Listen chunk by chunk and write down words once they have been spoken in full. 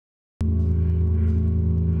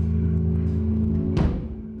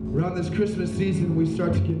around this Christmas season, we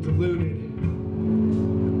start to get deluded.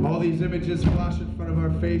 All these images flash in front of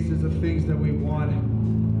our faces of things that we want,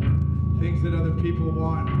 things that other people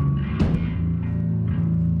want.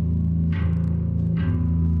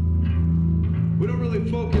 We don't really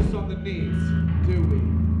focus on the needs, do we?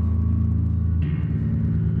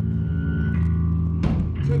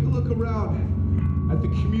 Take a look around at the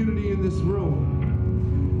community in this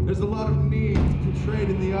room. There's a lot of needs portrayed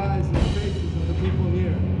in the eyes and faces of the people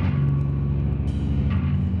here.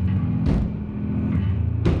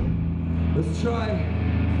 Let's try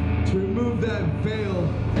to remove that veil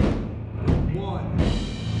of want,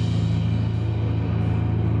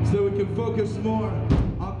 so we can focus more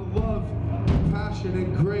on the love, passion,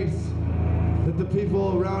 and grace that the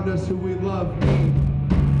people around us who we love need.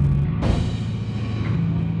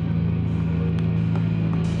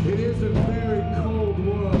 It is a very cold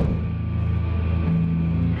world,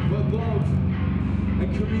 but love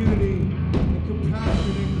and community and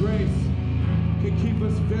compassion and grace can keep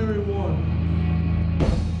us very warm.